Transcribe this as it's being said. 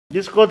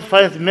This court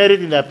finds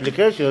merit in the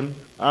application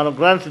and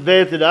grants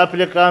bail to the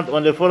applicant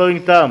on the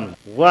following terms.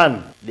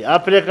 1. The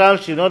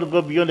applicant should not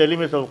go beyond the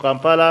limits of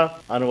Kampala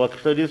and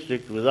Wakiso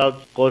district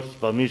without court's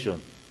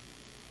permission.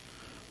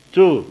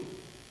 2.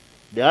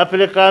 The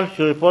applicant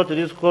should report to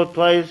this court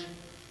twice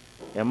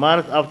a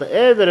month after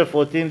every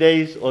 14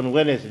 days on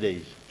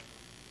Wednesdays.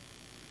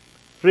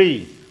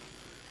 3.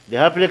 The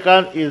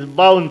applicant is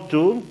bound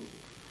to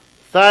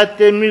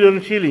 30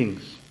 million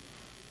shillings,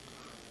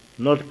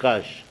 not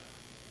cash.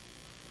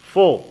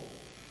 4.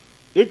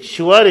 Each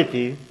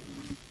surety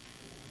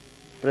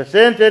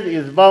presented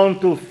is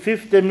bound to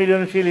 50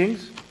 million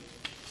shillings,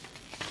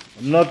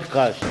 not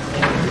cash.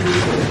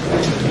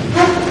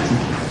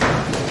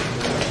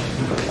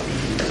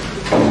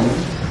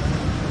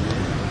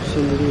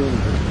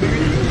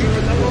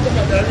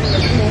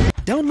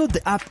 Download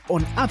the app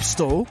on App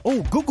Store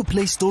or Google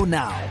Play Store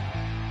now.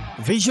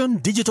 Vision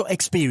Digital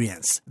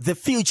Experience, the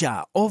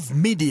future of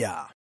media.